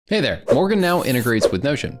Hey there, Morgen now integrates with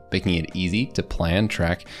Notion, making it easy to plan,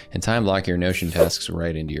 track, and time block your Notion tasks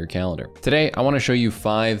right into your calendar. Today, I want to show you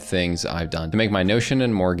 5 things I've done to make my Notion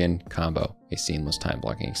and Morgen combo a seamless time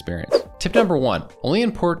blocking experience. Tip number 1, only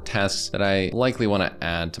import tasks that I likely want to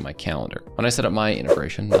add to my calendar. When I set up my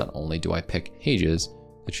integration, not only do I pick pages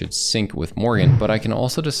that should sync with Morgen, but I can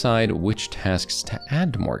also decide which tasks to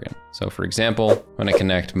add to Morgen. So for example, when I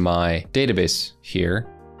connect my database here,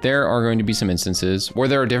 there are going to be some instances where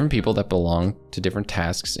there are different people that belong to different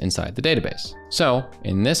tasks inside the database. So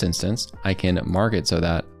in this instance, I can mark it so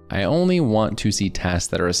that I only want to see tasks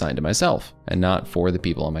that are assigned to myself and not for the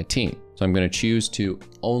people on my team. So I'm going to choose to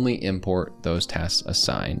only import those tasks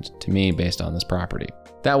assigned to me based on this property.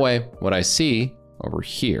 That way, what I see over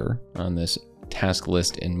here on this task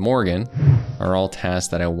list in Morgen are all tasks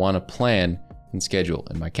that I want to plan and schedule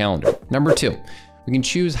in my calendar. Number 2. We can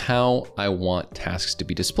choose how I want tasks to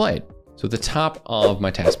be displayed. So at the top of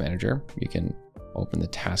my task manager, you can open the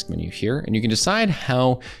task menu here and you can decide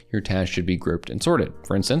how your tasks should be grouped and sorted.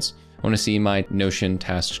 For instance, I want to see my Notion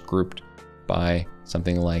tasks grouped by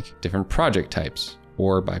something like different project types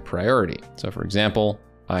or by priority. So for example,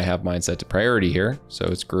 I have mine set to priority here. So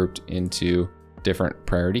it's grouped into different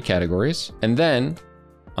priority categories. And then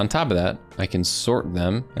on top of that, I can sort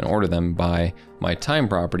them and order them by my time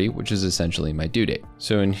property, which is essentially my due date.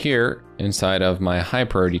 So in here, inside of my high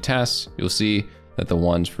priority tasks, you'll see that the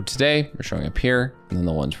ones for today are showing up here, and then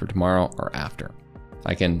the ones for tomorrow are after.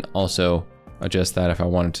 I can also adjust that if I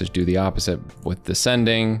wanted to do the opposite with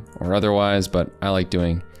descending or otherwise, but I like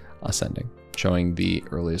doing ascending, showing the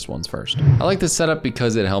earliest ones first. I like this setup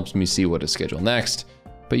because it helps me see what to schedule next,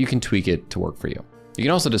 but you can tweak it to work for you. You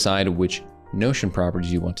can also decide which Notion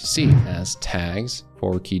properties you want to see as tags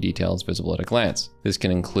for key details visible at a glance. This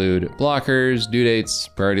can include blockers, due dates,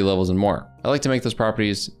 priority levels, and more. I like to make those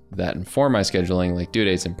properties that inform my scheduling, like due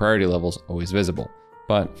dates and priority levels, always visible.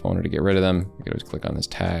 But if I wanted to get rid of them, I could always click on this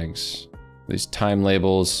tags. These time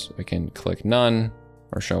labels, I can click none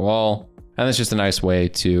or show all. And that's just a nice way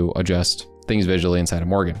to adjust things visually inside of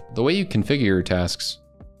Morgen. The way you configure your tasks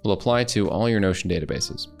will apply to all your Notion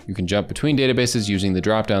databases. You can jump between databases using the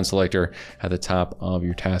drop-down selector at the top of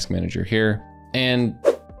your task manager here. And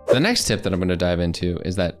the next tip that I'm going to dive into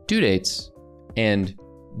is that due dates and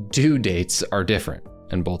due dates are different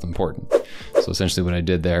and both important. So essentially what I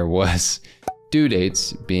did there was due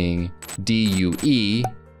dates being DUE,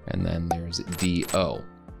 and then there's DO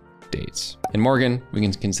dates. In Morgen, we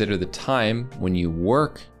can consider the time when you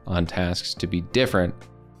work on tasks to be different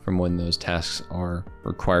from when those tasks are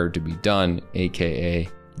required to be done, aka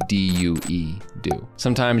DUE, due.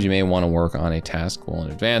 Sometimes you may want to work on a task well in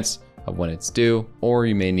advance of when it's due, or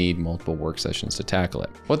you may need multiple work sessions to tackle it.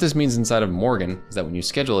 What this means inside of Morgen is that when you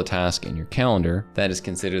schedule a task in your calendar, that is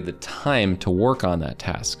considered the time to work on that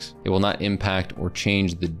task. It will not impact or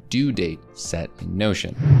change the due date set in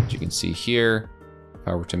Notion. As you can see here, if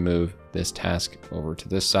I were to move this task over to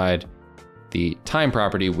this side, the time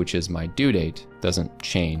property, which is my due date, doesn't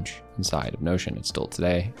change inside of Notion. It's still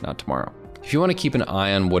today, not tomorrow. If you want to keep an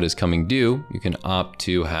eye on what is coming due, you can opt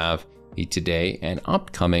to have the today and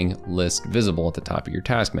upcoming list visible at the top of your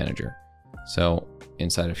task manager. So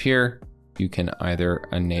inside of here, you can either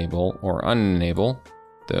enable or unenable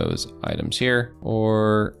those items here,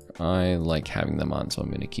 or I like having them on, so I'm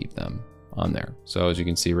going to keep them on there. So as you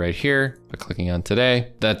can see right here, by clicking on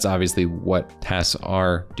today, that's obviously what tasks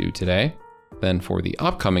are due today. Then for the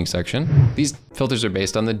upcoming section, these filters are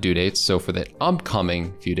based on the due dates. So for the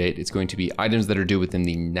upcoming due date, it's going to be items that are due within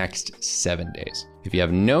the next 7 days. If you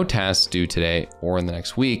have no tasks due today or in the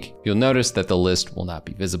next week, you'll notice that the list will not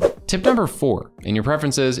be visible. Tip number 4, in your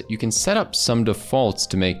preferences, you can set up some defaults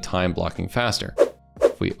to make time blocking faster.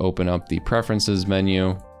 If we open up the preferences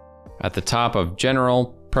menu, at the top of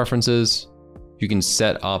general preferences, you can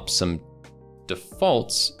set up some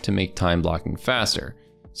defaults to make time blocking faster.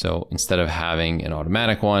 So instead of having an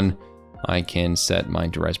automatic one, I can set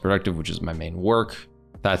mine to Rise Productive, which is my main work.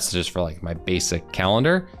 That's just for like my basic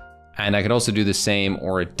calendar. And I could also do the same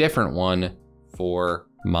or a different one for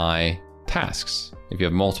my tasks. If you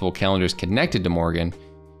have multiple calendars connected to Morgen,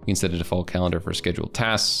 you can set a default calendar for scheduled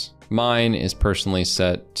tasks. Mine is personally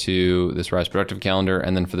set to this Rise Productive calendar.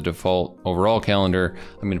 And then for the default overall calendar,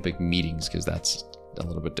 I'm going to pick meetings because that's a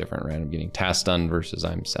little bit different, right? I'm getting tasks done versus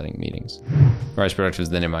I'm setting meetings. Rise Productive is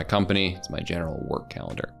the name of my company. It's my general work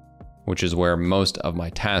calendar, which is where most of my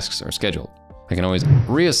tasks are scheduled. I can always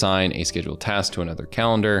reassign a scheduled task to another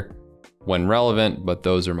calendar when relevant, but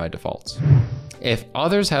those are my defaults. If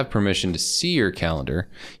others have permission to see your calendar,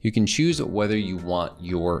 you can choose whether you want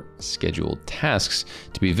your scheduled tasks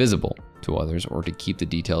to be visible to others or to keep the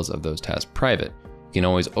details of those tasks private. You can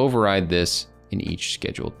always override this in each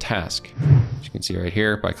scheduled task. As you can see right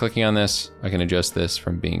here, by clicking on this, I can adjust this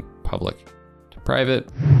from being public to private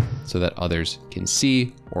so that others can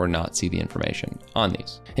see or not see the information on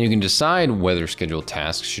these. And you can decide whether scheduled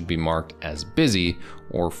tasks should be marked as busy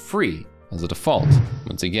or free as a default.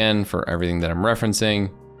 Once again, for everything that I'm referencing,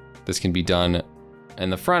 this can be done in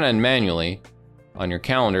the front end manually on your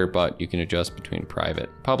calendar, but you can adjust between private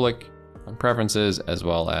and public on preferences, as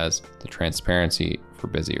well as the transparency for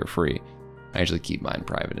busy or free. I usually keep mine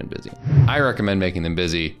private and busy. I recommend making them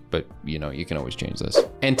busy, but you can always change this.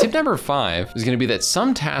 And tip number 5 is gonna be that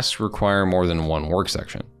some tasks require more than one work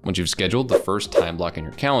section. Once you've scheduled the first time block in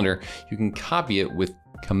your calendar, you can copy it with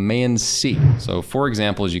Command-C. So for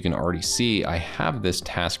example, as you can already see, I have this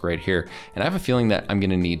task right here, and I have a feeling that I'm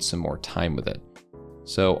gonna need some more time with it.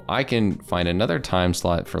 So I can find another time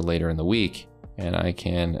slot for later in the week, and I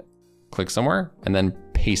can click somewhere and then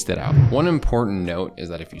paste it out. One important note is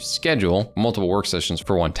that if you schedule multiple work sessions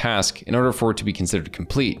for one task, in order for it to be considered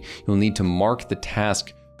complete, you'll need to mark the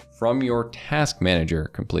task from your task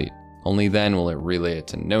manager complete. Only then will it relay it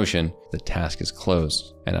to Notion, the task is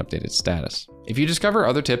closed and update its status. If you discover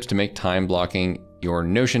other tips to make time blocking your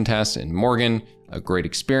Notion tasks in Morgen a great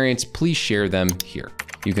experience, please share them here.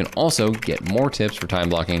 You can also get more tips for time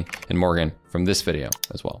blocking in Morgen from this video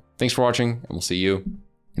as well. Thanks for watching, and we'll see you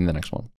in the next one.